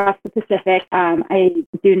to cross the Pacific. I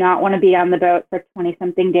do not want to be on the boat for 20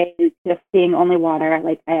 something days just seeing only water.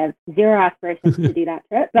 Like I have zero aspirations to do that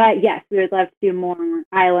trip. But yes, we would love to do more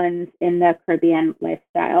islands in the Caribbean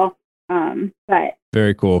lifestyle. But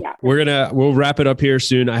very cool. Yeah. We'll wrap it up here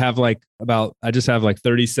soon. I have I just have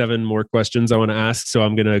 37 more questions I want to ask. So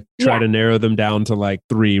I'm going to try to narrow them down to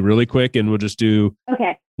 3 really quick, and we'll just do,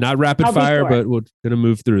 not rapid fire, but we're going to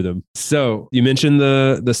move through them. So you mentioned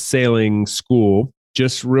the sailing school.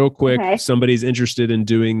 Just real quick, somebody's interested in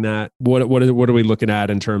doing that. What are we looking at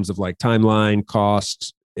in terms of timeline,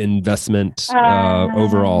 cost, investment,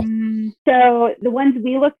 overall? So the ones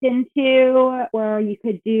we looked into were you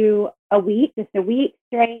could do just a week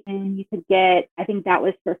straight, and you could get, I think that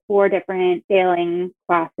was for 4 different sailing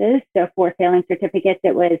classes. So 4 sailing certificates.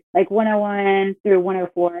 It was 101 through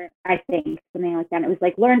 104, I think, something like that. And it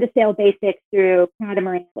was learn to sail basics through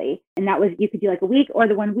catamaran. And that was, you could do a week, or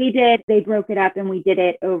the one we did, they broke it up and we did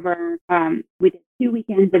it over, we did 2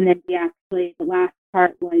 weekends. And then the last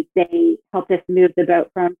part was they helped us move the boat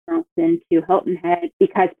from Charleston to Hilton Head,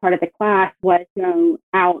 because part of the class was go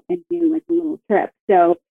out and do a little trip.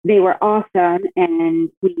 So they were awesome, and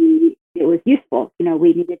it was useful.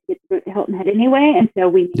 We needed to get the boat to Hilton Head anyway, and so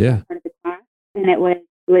we made that part of the class, and it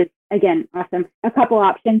was again awesome. A couple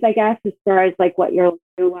options, I guess, as far as what you're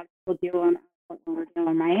doing. A lot of people do on Fort Lauderdale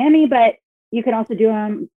and Miami, but you can also do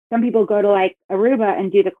them. Some people go to Aruba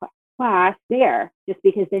and do the class there, just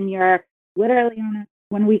because then you're literally on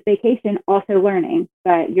a 1-week vacation, also learning,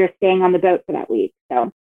 but you're staying on the boat for that week.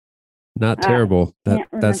 So not terrible.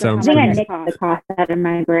 That sounds good. I mixed the cost out of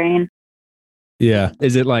my brain. Yeah.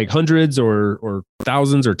 Is it hundreds or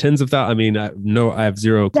thousands or tens of thousands? I have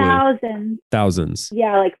zero clue. Thousands.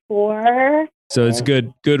 Yeah, 4. So it's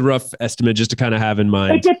good rough estimate just to kind of have in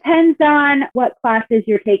mind. It depends on what classes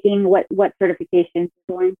you're taking, what certifications you're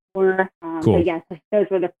going for. Cool. So yes, those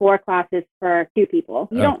were the 4 classes for 2 people.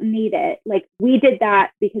 You don't need it. We did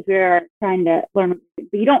that because we were trying to learn, but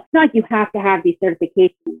it's not like you have to have these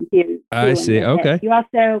certifications to I see. Okay. You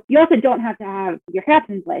also don't have to have your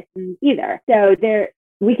captain's license either. So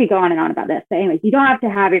we could go on and on about this. But anyways, you don't have to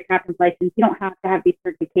have your captain's license. You don't have to have these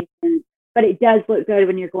certifications. But it does look good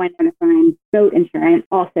when you're going down to find boat insurance,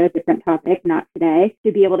 also a different topic, not today,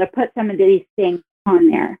 to be able to put some of these things on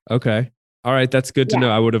there. Okay. All right. That's good to know.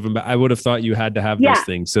 I would have thought you had to have those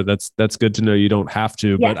things. So that's good to know. You don't have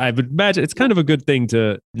to, but I would imagine it's kind of a good thing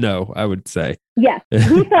to know, I would say. Yes.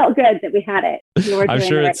 We felt good that we had it. I'm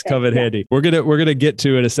sure it's come in handy. We're gonna get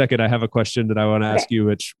to in a second. I have a question that I want to ask you,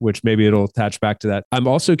 which maybe it'll attach back to that. I'm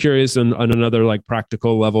also curious on another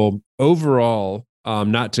practical level. Overall,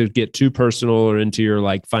 not to get too personal or into your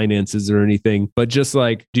like finances or anything, but just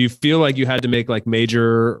like, do you feel like you had to make like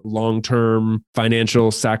major long-term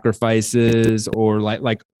financial sacrifices, or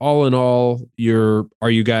like all in all, are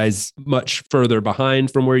you guys much further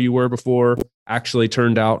behind from where you were before? Actually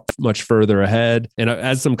turned out much further ahead. And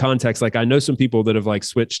as some context, like I know some people that have like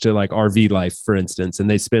switched to like RV life, for instance, and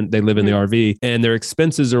they live in the RV and their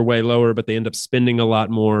expenses are way lower, but they end up spending a lot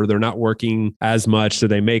more. They're not working as much, so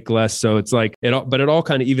they make less. So it's like but it all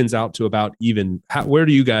kind of evens out to about even. Where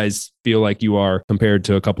do you guys feel like you are compared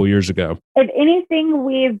to a couple years ago? If anything,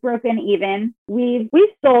 we've broken even. We've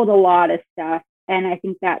sold a lot of stuff. And I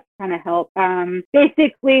think that kind of helped.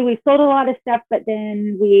 Basically, we sold a lot of stuff, but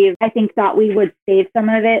then I think, thought we would save some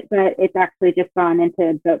of it, but it's actually just gone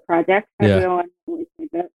into boat projects. Everyone always says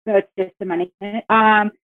boat, so it's just the money in it.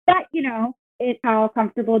 But, it's how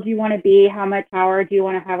comfortable do you want to be? How much power do you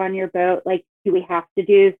want to have on your boat? Like, do we have to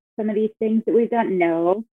do some of these things that we've done?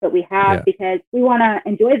 No, but we have because we want to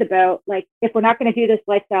enjoy the boat. Like, if we're not going to do this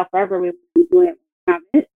lifestyle forever, we want to enjoy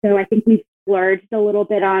it. So I think we've splurged a little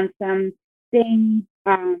bit on some things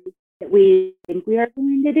that we think we are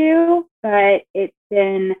going to do, but it's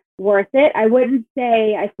been worth it. I wouldn't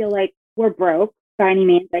say I feel like we're broke by any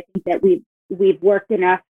means. I think that we've worked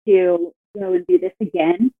enough to go and do this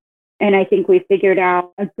again, and I think we figured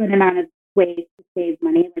out a good amount of ways to save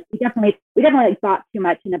money. Like we definitely like bought too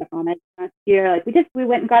much in the Bahamas last year. Like we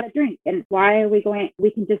went and got a drink, and why are we going?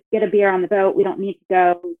 We can just get a beer on the boat. We don't need to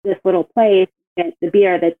go to this little place. Get the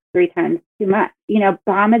beer that's 3 times too much.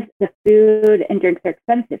 Bahamas, the food and drinks are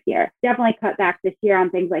expensive here. Definitely cut back this year on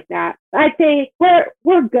things like that. I'd say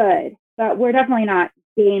we're good, but we're definitely not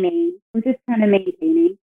gaining. We're just kind of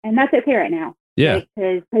maintaining, and that's okay right now. Yeah,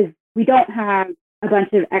 because we don't have a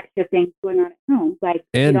bunch of extra things going on at home. Like,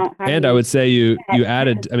 and I would say you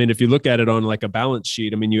added, I mean, if you look at it on like a balance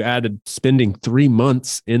sheet, I mean, you added spending 3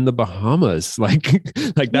 months in the Bahamas, like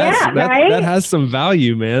that has some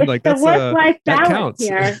value, man. It's like the work-life that balance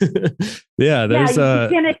counts. here. There's you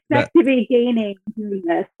can't expect to be gaining doing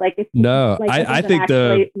this. Like, it's no, like, I think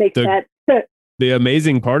the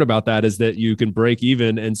amazing part about that is that you can break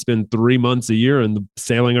even and spend 3 months a year in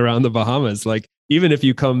sailing around the Bahamas. Like, even if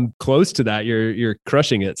you come close to that, you're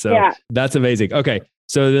crushing it. So that's amazing. Okay.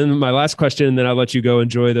 So then my last question, and then I'll let you go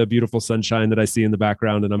enjoy the beautiful sunshine that I see in the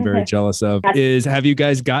background and I'm very jealous of, is have you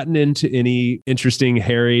guys gotten into any interesting,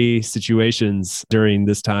 hairy situations during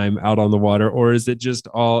this time out on the water? Or is it just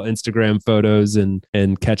all Instagram photos and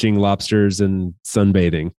catching lobsters and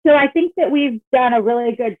sunbathing? So I think that we've done a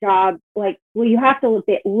really good job. Like, you have to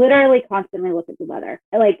literally constantly look at the weather.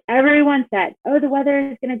 Like everyone said, the weather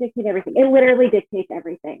is going to dictate everything. It literally dictates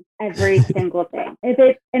everything, every single thing. And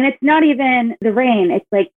it's not even the rain. It's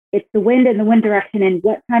like, it's the wind and the wind direction and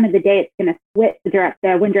what time of the day it's going to switch.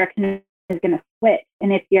 The wind direction is going to switch.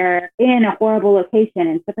 And if you're in a horrible location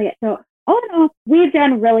and stuff like that. So all in all, we've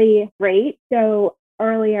done really great. So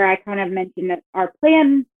earlier, I kind of mentioned that our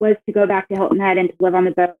plan was to go back to Hilton Head and to live on the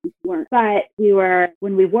boat and to work. But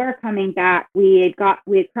when we were coming back, we had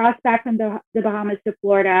crossed back from the Bahamas to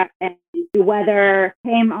Florida, and the weather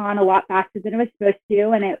came on a lot faster than it was supposed to.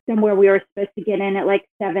 And somewhere we were supposed to get in at like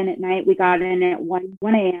 7 at night, we got in at 1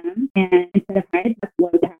 a.m. And instead of high, that's low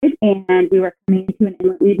tide. And we were coming into an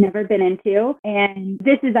inlet we'd never been into. And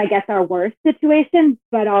this is, I guess, our worst situation,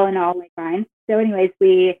 but all in all, like fine. So anyways,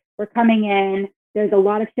 we were coming in. There's a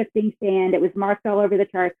lot of shifting sand. It was marked all over the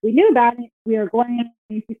charts. We knew about it. We were going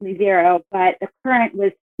basically zero, but the current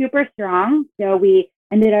was super strong. So we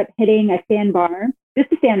ended up hitting a sandbar,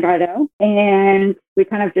 just a sandbar though. And we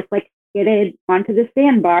kind of just like skidded onto the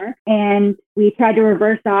sandbar and we tried to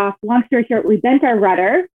reverse off. Long story short, we bent our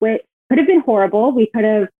rudder, which could have been horrible. We could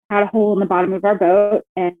have had a hole in the bottom of our boat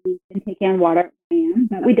and we didn't take in water,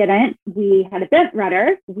 but we didn't. We had a bent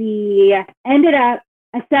rudder. We ended up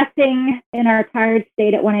assessing in our tired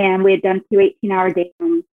state at 1 a.m. We had done 2 18-hour days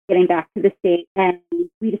getting back to the state. And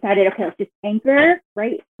we decided, okay, let's just anchor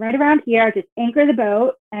right around here, just anchor the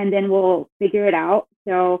boat, and then we'll figure it out.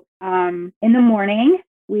 So in the morning,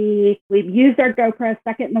 we've used our GoPro,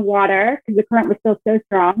 stuck it in the water because the current was still so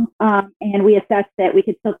strong. And we assessed that we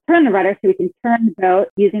could still turn the rudder so we can turn the boat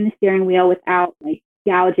using the steering wheel without like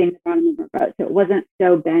gouging the bottom of our boat. So it wasn't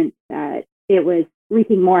so bent that it was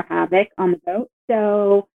wreaking more havoc on the boat.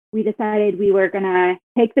 So we decided we were going to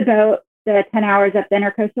take the boat the 10 hours up the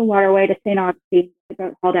Intercoastal Waterway to St. Augustine, the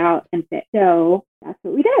boat hauled out and fit. So that's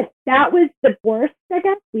what we did. That was the worst, I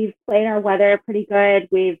guess. We've played our weather pretty good.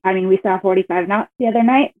 We saw 45 knots the other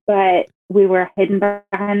night, but we were hidden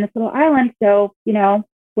behind this little island. So,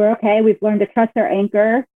 we're okay. We've learned to trust our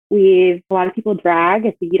anchor. A lot of people drag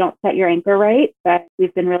if you don't set your anchor right, but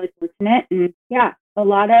we've been really fortunate. And yeah, a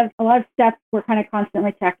lot of steps we're kind of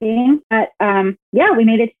constantly checking. But we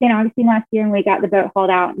made it to St. Augustine last year, and we got the boat hauled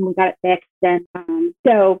out and we got it fixed. And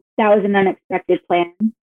so that was an unexpected plan.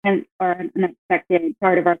 Or an unexpected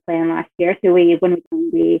part of our plan last year. So when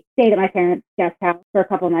we stayed at my parents' guest house for a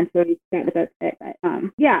couple of months, so we got the boat fit. But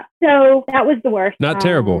so that was the worst. Not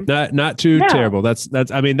terrible. Not too terrible. But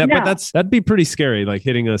that'd be pretty scary, like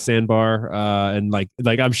hitting a sandbar. And like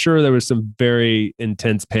I'm sure there was some very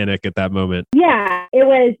intense panic at that moment. Yeah, it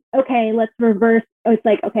was okay. Let's reverse. It's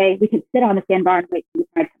like, okay, we can sit on the sandbar and wait till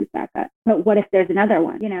the tide comes back up. But what if there's another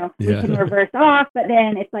one? We can reverse off, but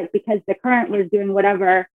then it's like, because the current was doing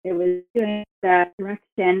whatever it was doing, the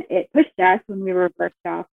direction it pushed us when we reversed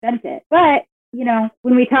off, bent it. But,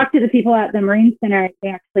 when we talked to the people at the Marine Center, they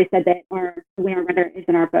actually said that the winter rudder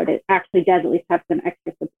isn't our boat. It actually does at least have some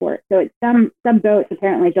extra support. So it's some boats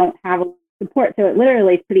apparently don't have a support. So it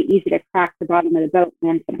literally is pretty easy to crack the bottom of the boat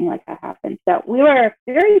when something like that happens. So we were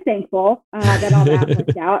very thankful that all that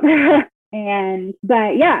worked out.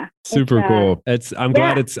 But yeah, super cool. I'm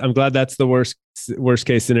glad that's the worst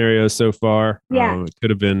case scenario so far. Yeah, it could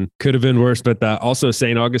have been worse. But also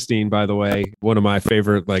St. Augustine, by the way, one of my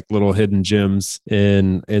favorite like little hidden gems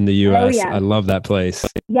in the U.S. I love that place.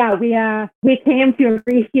 Yeah, we came to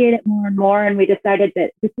appreciate it more and more, and we decided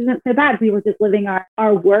that this isn't so bad. We were just living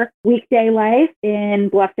our work weekday life in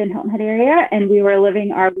Bluffton, Hilton Head area, and we were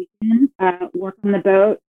living our weekends, work on the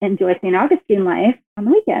boat, enjoy St. Augustine life on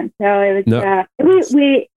the weekend. So it was,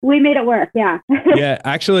 we made it work. Yeah. Yeah.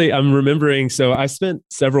 Actually, I'm remembering. So I spent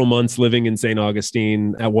several months living in St.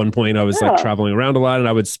 Augustine. At one point I was like traveling around a lot, and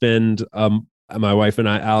I would spend, my wife and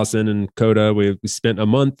I, Allison and Coda, we spent a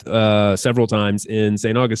month several times in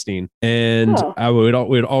St. Augustine, and we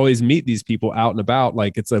would always meet these people out and about.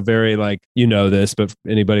 Like, it's a very like, this, but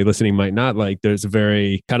anybody listening might not, like, there's a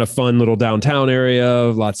very kind of fun little downtown area,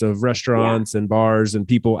 lots of restaurants and bars and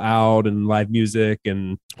people out and live music,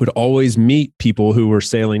 and would always meet people who were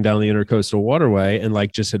sailing down the Intercoastal Waterway and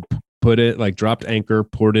like just had put it, like dropped anchor,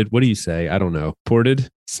 ported. What do you say? I don't know. Ported,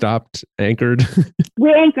 stopped, anchored.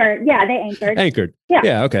 We anchored. Yeah, they anchored. Anchored.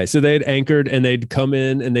 Yeah. Okay. So they'd anchored and they'd come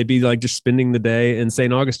in and they'd be like just spending the day in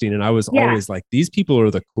St. Augustine. And I was always like, these people are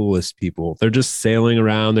the coolest people. They're just sailing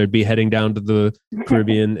around. They'd be heading down to the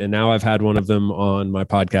Caribbean. And now I've had one of them on my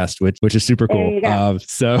podcast, which is super cool. And we're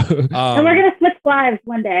going to switch lives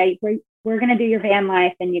one day. We're going to do your van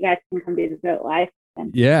life and you guys can come do the boat life.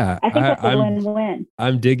 Yeah, I think that's a win-win.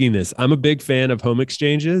 I'm digging this. I'm a big fan of home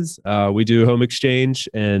exchanges. We do home exchange,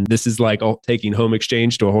 and this is like taking home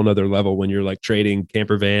exchange to a whole nother level when you're like trading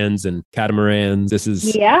camper vans and catamarans. This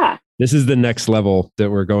is the next level that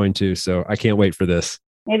we're going to. So I can't wait for this.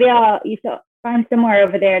 Maybe you should find somewhere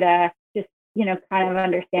over there to just, kind of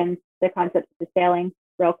understand the concepts of sailing.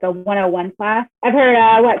 Rilka 101 class. I've heard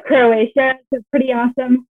Croatia is a pretty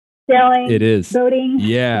awesome sailing, it is boating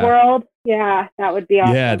world. Yeah, that would be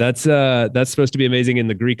awesome. Yeah, that's supposed to be amazing in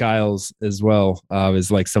the Greek Isles as well.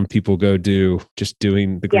 Is like some people go doing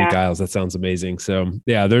the Greek Isles. That sounds amazing. So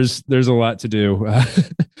yeah, there's a lot to do.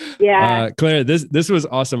 Claire, this was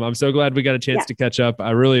awesome. I'm so glad we got a chance to catch up.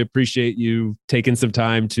 I really appreciate you taking some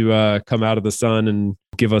time to come out of the sun and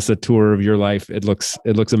give us a tour of your life. It looks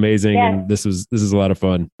amazing, and this is a lot of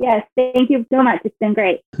fun. Yes, thank you so much. It's been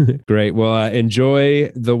great. Great. Well,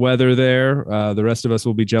 enjoy the weather there. The rest of us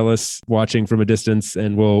will be jealous watching from a distance,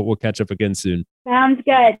 and we'll catch up again soon. Sounds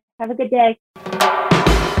good. Have a good day.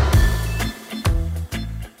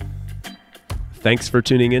 Thanks for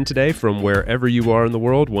tuning in today from wherever you are in the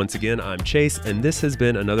world. Once again, I'm Chase, and this has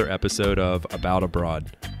been another episode of About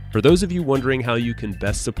Abroad. For those of you wondering how you can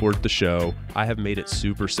best support the show, I have made it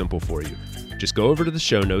super simple for you. Just go over to the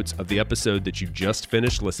show notes of the episode that you just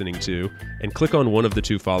finished listening to and click on one of the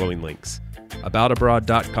two following links.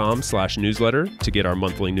 aboutabroad.com/newsletter to get our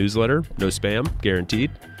monthly newsletter, no spam,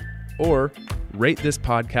 guaranteed, or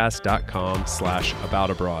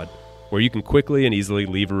ratethispodcast.com/aboutabroad, where you can quickly and easily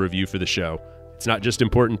leave a review for the show. It's not just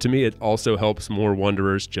important to me, it also helps more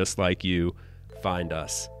wanderers just like you find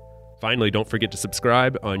us. Finally, don't forget to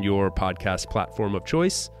subscribe on your podcast platform of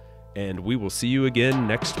choice, and we will see you again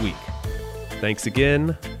next week. Thanks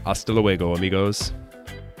again. Hasta luego, amigos.